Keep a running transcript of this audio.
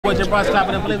J.Brock's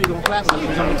clapping up. We gonna clap.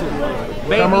 Number 2.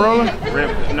 Baby. Camera rolling?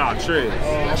 No, Trizz.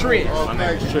 Trizz. My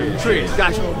name is Trizz. Trizz.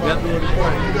 Got you.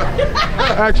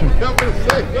 Action.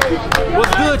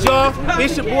 What's good, y'all?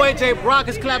 It's your boy J.Brock.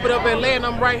 It's Clapitup LA, and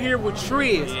I'm right here with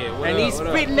Trizz. Yeah, and he's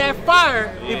spitting that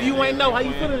fire. If you ain't know, how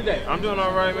you feeling today? I'm doing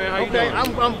all right, man. How you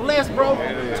doing? I'm blessed, bro.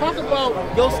 Talk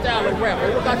about your style of rap.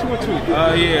 What got you into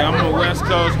it? Yeah, I'm a West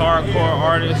Coast hardcore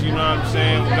artist, you know what I'm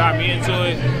saying? What got me into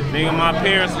it, nigga, my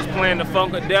parents was playing the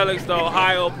Funkadelics, the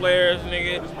Ohio players,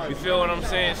 nigga. You feel what I'm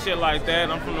saying? Shit like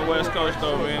that. I'm from the West Coast,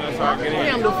 though, man. That's how I get in.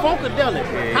 Damn, the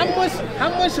Funkadelics. Yeah. How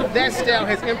much of that style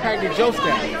has impacted your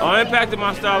style? Oh, it impacted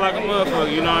my style like a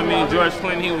motherfucker, you know what I mean? George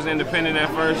Clinton, he was independent at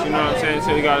first, you know what I'm saying?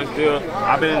 Until he got his deal.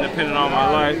 I've been independent all my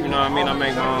life, you know what I mean? I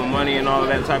make my own money and all of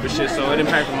that type of shit, so it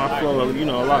impacted my flow, you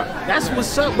know, a lot. That's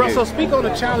what's up, bro. So speak on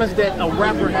the challenge that a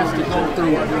rapper has to go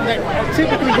through that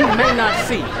typically he may not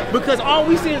see, because all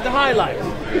we see is the highlights.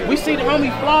 We see the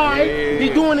homie fly, he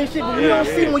doing this shit, but we don't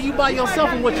see when you by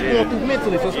yourself and what you're going through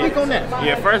mentally. So speak on that.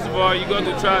 Yeah, first of all, you go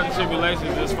through trials and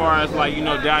tribulations as far as like, you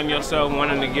know, doubting yourself,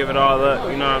 wanting to give it all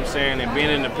up, you know what I'm saying, and being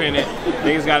independent.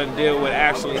 Niggas got to deal with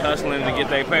actually hustling to get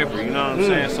their paper, you know what I'm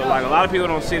saying? So like a lot of people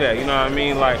don't see that, you know what I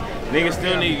mean? Like niggas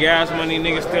still need gas money,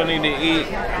 niggas still need to eat,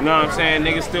 you know what I'm saying?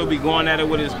 Niggas still be going at it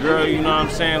with his girl, you know what I'm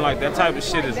saying? Like that type of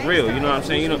shit is real, you know what I'm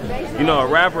saying? You know, a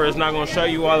rapper is not gonna show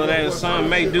you all of that, and some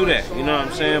may do that, you know what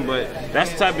I'm saying? But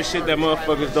that's the type of shit that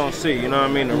motherfuckers don't see, you know what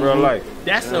I mean, in real life.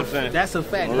 That's a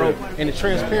fact, bro. And the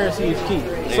transparency is key.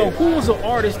 So who was an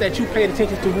artist that you paid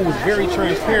attention to who was very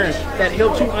transparent that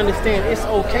helped you understand it's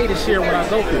okay to share what I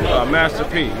go through? Master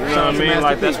P, you know what I mean?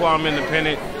 Like that's why I'm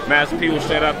independent. Master P was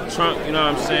straight out the trunk, you know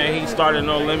what I'm saying? He started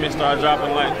No Limit, started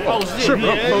dropping like, oh shit,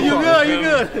 yeah, you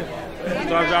good.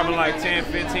 Start dropping like 10,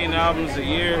 15 albums a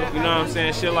year, you know what I'm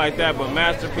saying, shit like that. But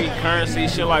Master P, Currency,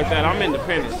 shit like that, I'm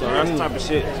independent, so that's the type of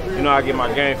shit, you know, I get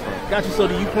my game from. Got you. So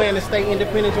do you plan to stay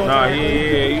independent on time?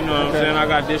 Yeah, you know what I'm saying, I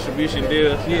got distribution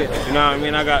deals, you know what I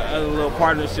mean, I got other little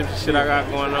partnerships and shit I got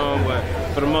going on, but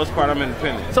for the most part, I'm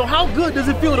independent. So how good does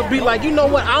it feel to be like, you know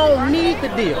what, I don't need the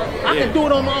deal, I can do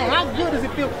it on my own? How good does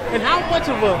it feel, and how much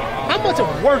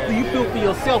of worth do you feel for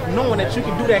yourself knowing that you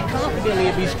can do that confidently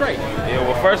and be straight? Yeah,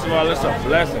 well, first of all, it's a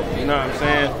blessing, you know what I'm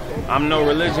saying? I'm no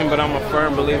religion, but I'm a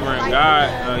firm believer in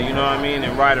God, you know what I mean,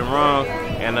 and right and wrong,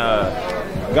 and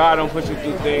God don't put you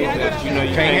through things that, you know,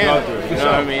 you can't go through, you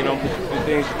know what I mean? Don't put you through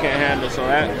things you can't handle, so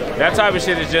that type of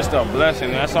shit is just a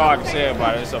blessing. That's all I can say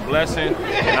about it. It's a blessing,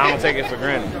 and I don't take it for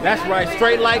granted. That's right,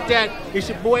 straight like that. It's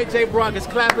your boy J.Brock. It's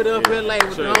Clapitup LA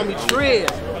with the homie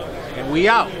Trizz, and we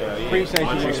out. Appreciate you,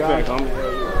 Much respect, homie.